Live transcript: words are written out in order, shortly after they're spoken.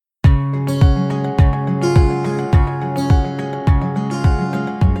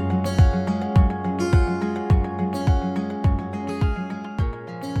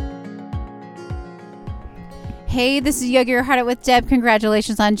Hey, this is Yoga Your Heart Out with Deb.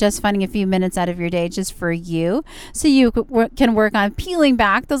 Congratulations on just finding a few minutes out of your day just for you, so you can work on peeling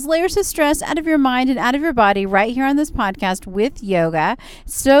back those layers of stress out of your mind and out of your body right here on this podcast with yoga.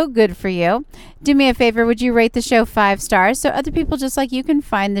 It's so good for you. Do me a favor. Would you rate the show 5 stars so other people just like you can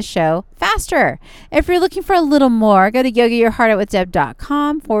find the show faster? If you're looking for a little more, go to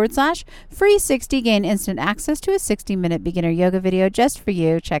yogayourheartoutwithdeb.com/free 60. Gain instant access to a 60-minute beginner yoga video just for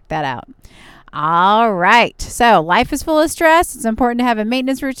you. Check that out. All right. So life is full of stress. It's important to have a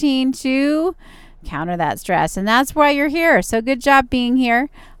maintenance routine to counter that stress. And that's why you're here. So good job being here.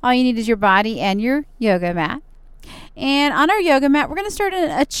 All you need is your body and your yoga mat. And on our yoga mat, we're going to start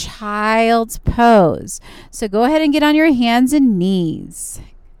in a child's pose. So go ahead and get on your hands and knees.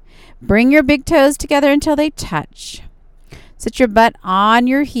 Bring your big toes together until they touch. Sit your butt on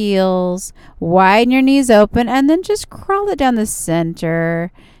your heels. Widen your knees open and then just crawl it down the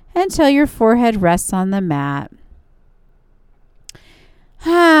center until your forehead rests on the mat.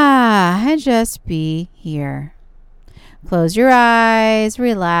 And just be here. Close your eyes,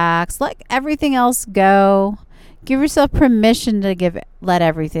 relax, let everything else go. Give yourself permission to let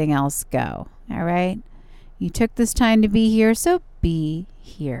everything else go. All right? You took this time to be here, so be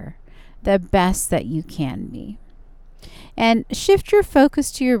here. The best that you can be. And shift your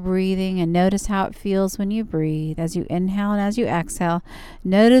focus to your breathing and notice how it feels when you breathe. As you inhale and as you exhale,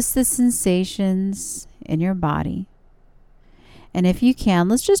 notice the sensations in your body. And if you can,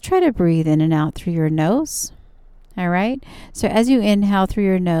 let's just try to breathe in and out through your nose. All right? So as you inhale through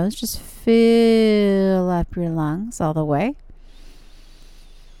your nose, just fill up your lungs all the way.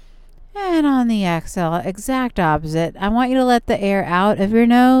 And on the exhale, exact opposite. I want you to let the air out of your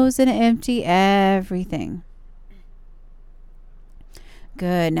nose and empty everything.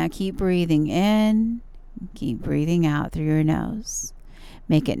 Good. Now keep breathing in. Keep breathing out through your nose.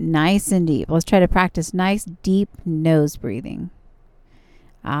 Make it nice and deep. Let's try to practice nice, deep nose breathing.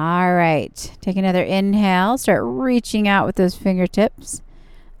 All right. Take another inhale. Start reaching out with those fingertips.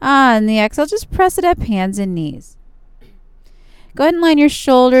 On the exhale, just press it up, hands and knees. Go ahead and line your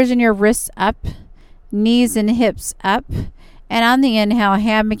shoulders and your wrists up, knees and hips up. And on the inhale,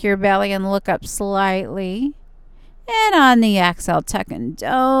 hammock your belly and look up slightly. And on the exhale, tuck and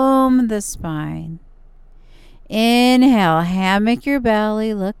dome the spine. Inhale, hammock your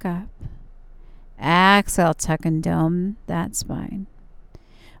belly, look up. Exhale, tuck and dome that spine.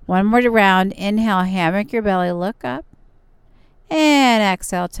 One more round. Inhale, hammock your belly, look up. And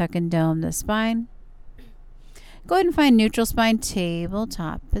exhale, tuck and dome the spine. Go ahead and find neutral spine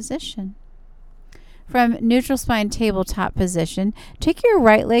tabletop position. From neutral spine tabletop position, take your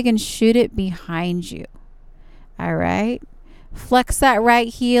right leg and shoot it behind you. All right. Flex that right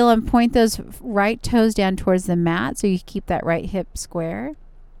heel and point those right toes down towards the mat so you keep that right hip square.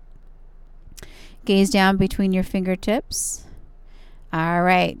 Gaze down between your fingertips. All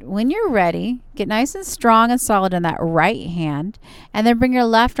right. When you're ready, get nice and strong and solid in that right hand, and then bring your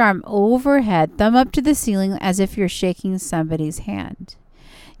left arm overhead, thumb up to the ceiling as if you're shaking somebody's hand.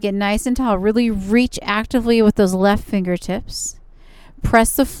 Get nice and tall. Really reach actively with those left fingertips.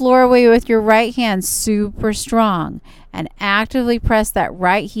 Press the floor away with your right hand super strong and actively press that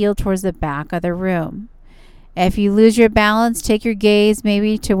right heel towards the back of the room. If you lose your balance, take your gaze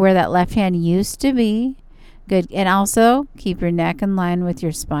maybe to where that left hand used to be. Good. And also keep your neck in line with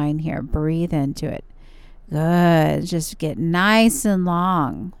your spine here. Breathe into it. Good. Just get nice and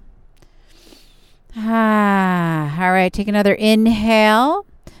long. All right. Take another inhale.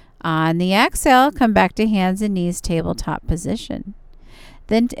 On the exhale, come back to hands and knees, tabletop position.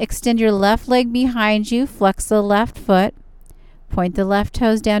 Then extend your left leg behind you. Flex the left foot. Point the left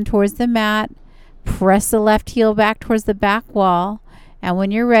toes down towards the mat. Press the left heel back towards the back wall. And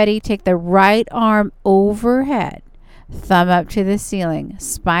when you're ready, take the right arm overhead. Thumb up to the ceiling.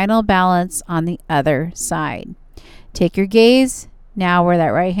 Spinal balance on the other side. Take your gaze now where that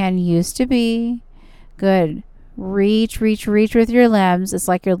right hand used to be. Good. Reach with your limbs. It's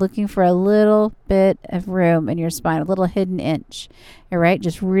like you're looking for a little bit of room in your spine, a little hidden inch. All right,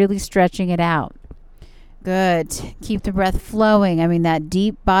 just really stretching it out. Good. Keep the breath flowing. That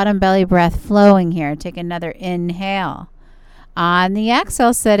deep bottom belly breath flowing here. Take another inhale. On the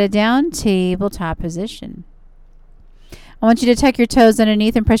exhale, set it down, tabletop position. I want you to tuck your toes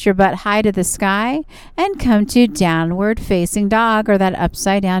underneath and press your butt high to the sky and come to downward facing dog, or that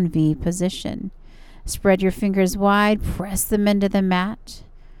upside down V position. Spread your fingers wide, press them into the mat.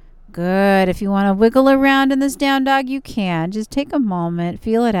 Good. If you want to wiggle around in this down dog, you can. Just take a moment,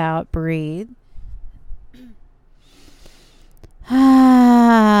 feel it out, breathe.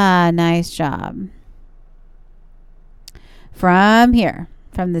 Nice job. From here,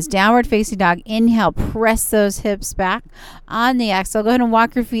 from this downward facing dog. Inhale, press those hips back. On the exhale, go ahead and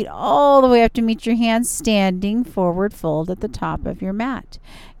walk your feet all the way up to meet your hands, standing forward fold at the top of your mat.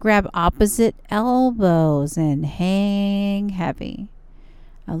 Grab opposite elbows and hang heavy.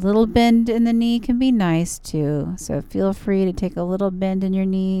 A little bend in the knee can be nice too, so feel free to take a little bend in your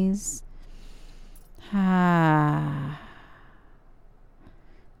knees.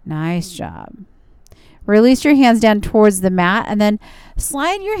 Nice job. Release your hands down towards the mat and then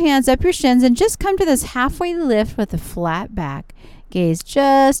slide your hands up your shins and just come to this halfway lift with a flat back. Gaze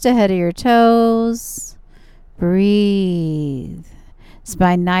just ahead of your toes. Breathe.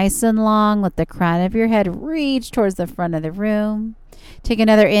 Spine nice and long. Let the crown of your head reach towards the front of the room. Take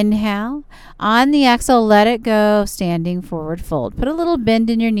another inhale. On the exhale, let it go. Standing forward fold. Put a little bend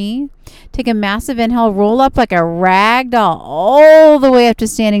in your knee. Take a massive inhale. Roll up like a rag doll all the way up to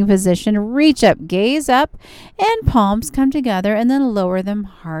standing position. Reach up. Gaze up. And palms come together and then lower them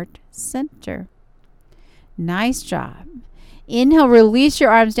heart center. Nice job. Inhale. Release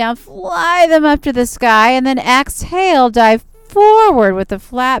your arms down. Fly them up to the sky. And then exhale. Dive forward with a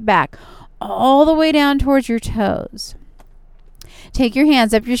flat back all the way down towards your toes. Take your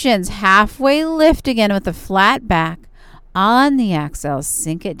hands up your shins, halfway lift again with a flat back. On the exhale,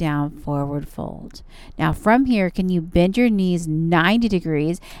 sink it down, forward fold. Now from here, can you bend your knees 90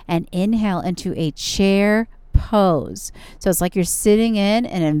 degrees and inhale into a chair pose? So it's like you're sitting in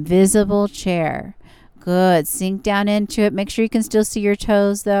an invisible chair. Good. Sink down into it. Make sure you can still see your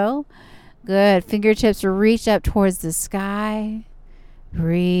toes though. Good. Fingertips reach up towards the sky.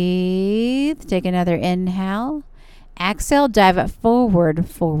 Breathe. Take another inhale. Exhale, dive it forward,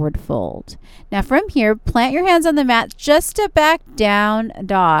 forward fold. Now from here, plant your hands on the mat, just step back, down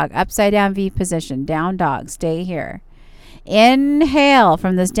dog, upside down V position, down dog, stay here. Inhale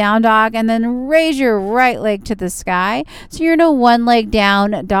from this down dog and then raise your right leg to the sky. So you're in a one leg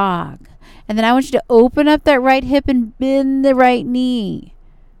down dog. And then I want you to open up that right hip and bend the right knee.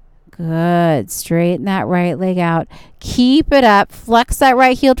 Good. Straighten that right leg out. Keep it up. Flex that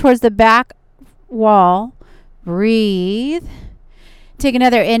right heel towards the back wall. Breathe. Take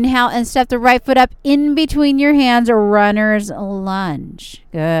another inhale and step the right foot up in between your hands, a runner's lunge.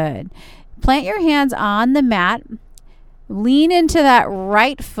 Good. Plant your hands on the mat. Lean into that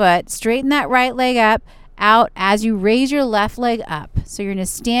right foot. Straighten that right leg up, out as you raise your left leg up. So you're in a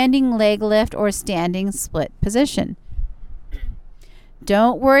standing leg lift or standing split position.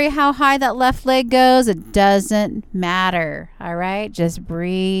 Don't worry how high that left leg goes. It doesn't matter. All right? Just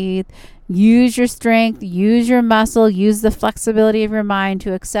breathe. Use your strength. Use your muscle. Use the flexibility of your mind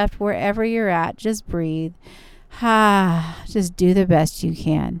to accept wherever you're at. Just breathe. Just do the best you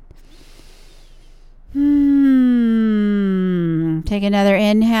can. Take another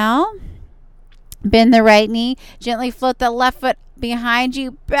inhale. Bend the right knee. Gently float the left foot behind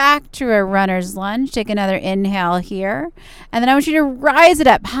you back to a runner's lunge. Take another inhale here. And then I want you to rise it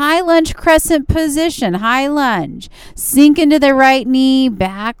up. High lunge crescent position. High lunge. Sink into the right knee.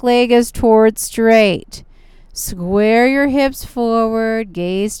 Back leg is towards straight. Square your hips forward.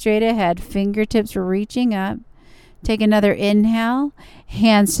 Gaze straight ahead. Fingertips reaching up. Take another inhale.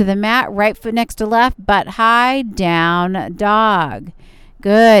 Hands to the mat. Right foot next to left. Butt high. Down dog.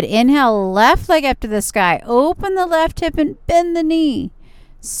 Good. Inhale, left leg up to the sky. Open the left hip and bend the knee.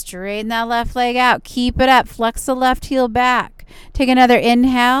 Straighten that left leg out. Keep it up. Flex the left heel back. Take another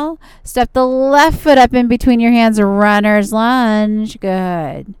inhale. Step the left foot up in between your hands. Runner's lunge.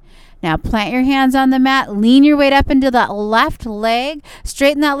 Good. Now plant your hands on the mat. Lean your weight up into that left leg.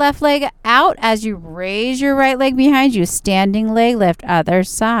 Straighten that left leg out as you raise your right leg behind you. Standing leg lift, other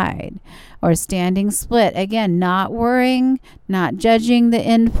side. Or standing split. Again, not worrying, not judging the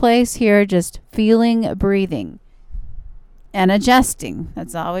end place here, just feeling, breathing, and adjusting.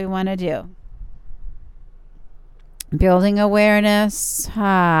 That's all we want to do. Building awareness.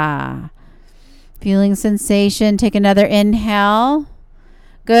 Feeling sensation. Take another inhale.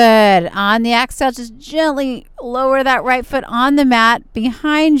 Good. On the exhale, just gently lower that right foot on the mat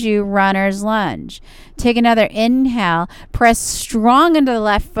behind you, runner's lunge. Take another inhale. Press strong into the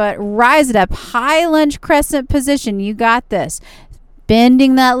left foot. Rise it up. High lunge crescent position. You got this.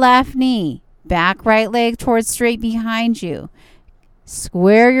 Bending that left knee. Back right leg towards straight behind you.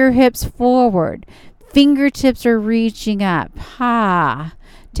 Square your hips forward. Fingertips are reaching up.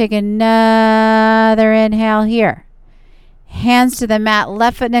 Take another inhale here. Hands to the mat,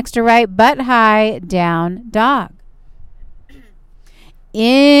 left foot next to right, butt high, down dog.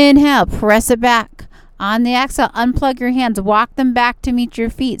 Inhale, press it back. On the exhale, unplug your hands, walk them back to meet your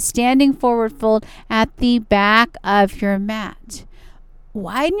feet, standing forward fold at the back of your mat.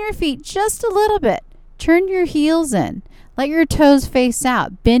 Widen your feet just a little bit. Turn your heels in Let your toes face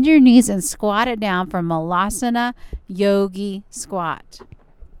out. Bend your knees and squat it down for Malasana Yogi Squat.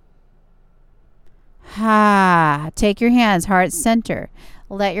 Take your hands heart center.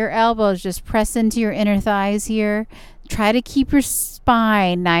 Let your elbows just press into your inner thighs here. Try to keep your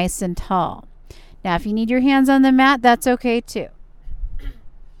spine nice and tall. Now, if you need your hands on the mat, that's okay too.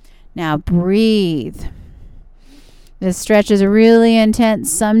 Now, breathe. This stretch is really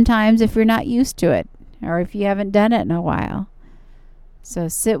intense sometimes if you're not used to it or if you haven't done it in a while. So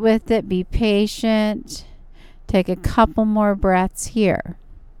sit with it, be patient. Take a couple more breaths here.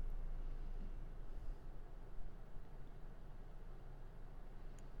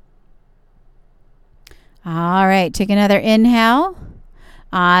 All right, take another inhale.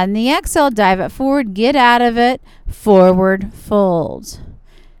 On the exhale, dive it forward, get out of it, forward fold.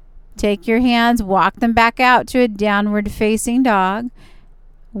 Take your hands, walk them back out to a downward facing dog.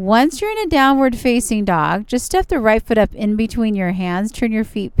 Once you're in a downward facing dog, just step the right foot up in between your hands, turn your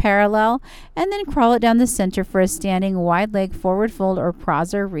feet parallel, and then crawl it down the center for a standing wide leg forward fold or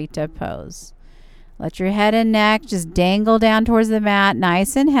Prasarita pose. Let your head and neck just dangle down towards the mat,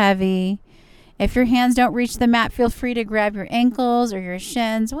 nice and heavy. If your hands don't reach the mat, feel free to grab your ankles or your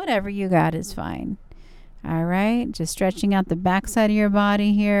shins. Whatever you got is fine. All right, just stretching out the back side of your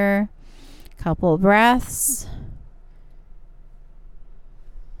body here. Couple breaths.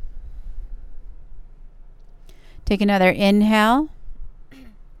 Take another inhale.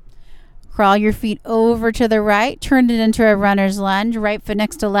 Crawl your feet over to the right. Turn it into a runner's lunge. Right foot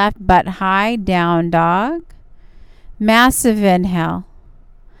next to left, butt high, down dog. Massive inhale.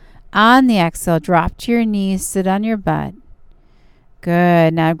 On the exhale, drop to your knees, sit on your butt.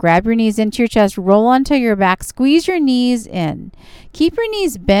 Good. Now grab your knees into your chest, roll onto your back, squeeze your knees in. Keep your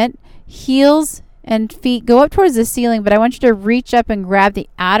knees bent, heels and feet go up towards the ceiling, but I want you to reach up and grab the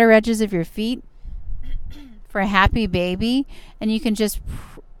outer edges of your feet for a happy baby. And you can just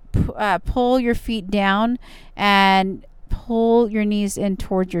pull your feet down and pull your knees in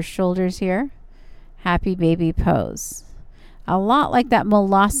towards your shoulders here. Happy baby pose. A lot like that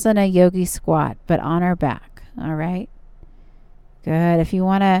Malasana Yogi Squat, but on our back. All right. Good. If you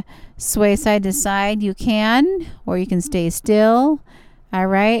want to sway side to side, you can, or you can stay still. All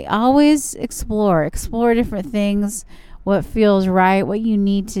right. Always explore different things, what feels right, what you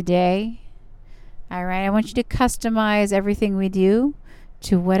need today. All right. I want you to customize everything we do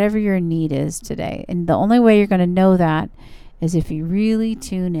to whatever your need is today. And the only way you're going to know that is if you really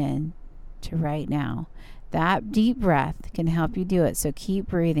tune in to right now. That deep breath can help you do it. So keep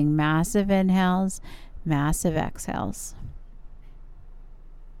breathing. Massive inhales, massive exhales.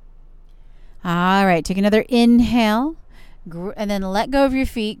 All right, take another inhale and then let go of your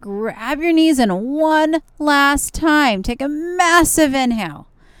feet. Grab your knees and one last time. Take a massive inhale.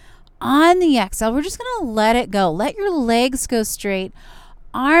 On the exhale, we're just going to let it go. Let your legs go straight.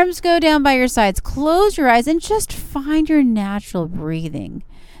 Arms go down by your sides. Close your eyes and just find your natural breathing.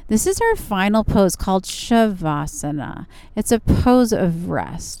 This is our final pose called Shavasana. It's a pose of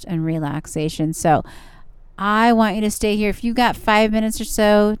rest and relaxation. So I want you to stay here. If you got 5 minutes or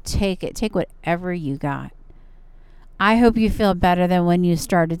so, take it. Take whatever you got. I hope you feel better than when you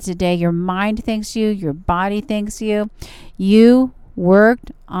started today. Your mind thanks you. Your body thanks you. You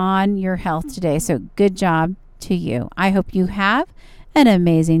worked on your health today. So good job to you. I hope you have an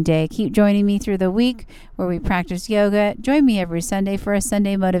amazing day. Keep joining me through the week where we practice yoga. Join me every Sunday for a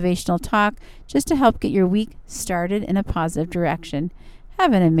Sunday motivational talk just to help get your week started in a positive direction.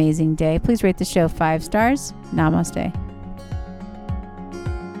 Have an amazing day. Please rate the show 5 stars. Namaste.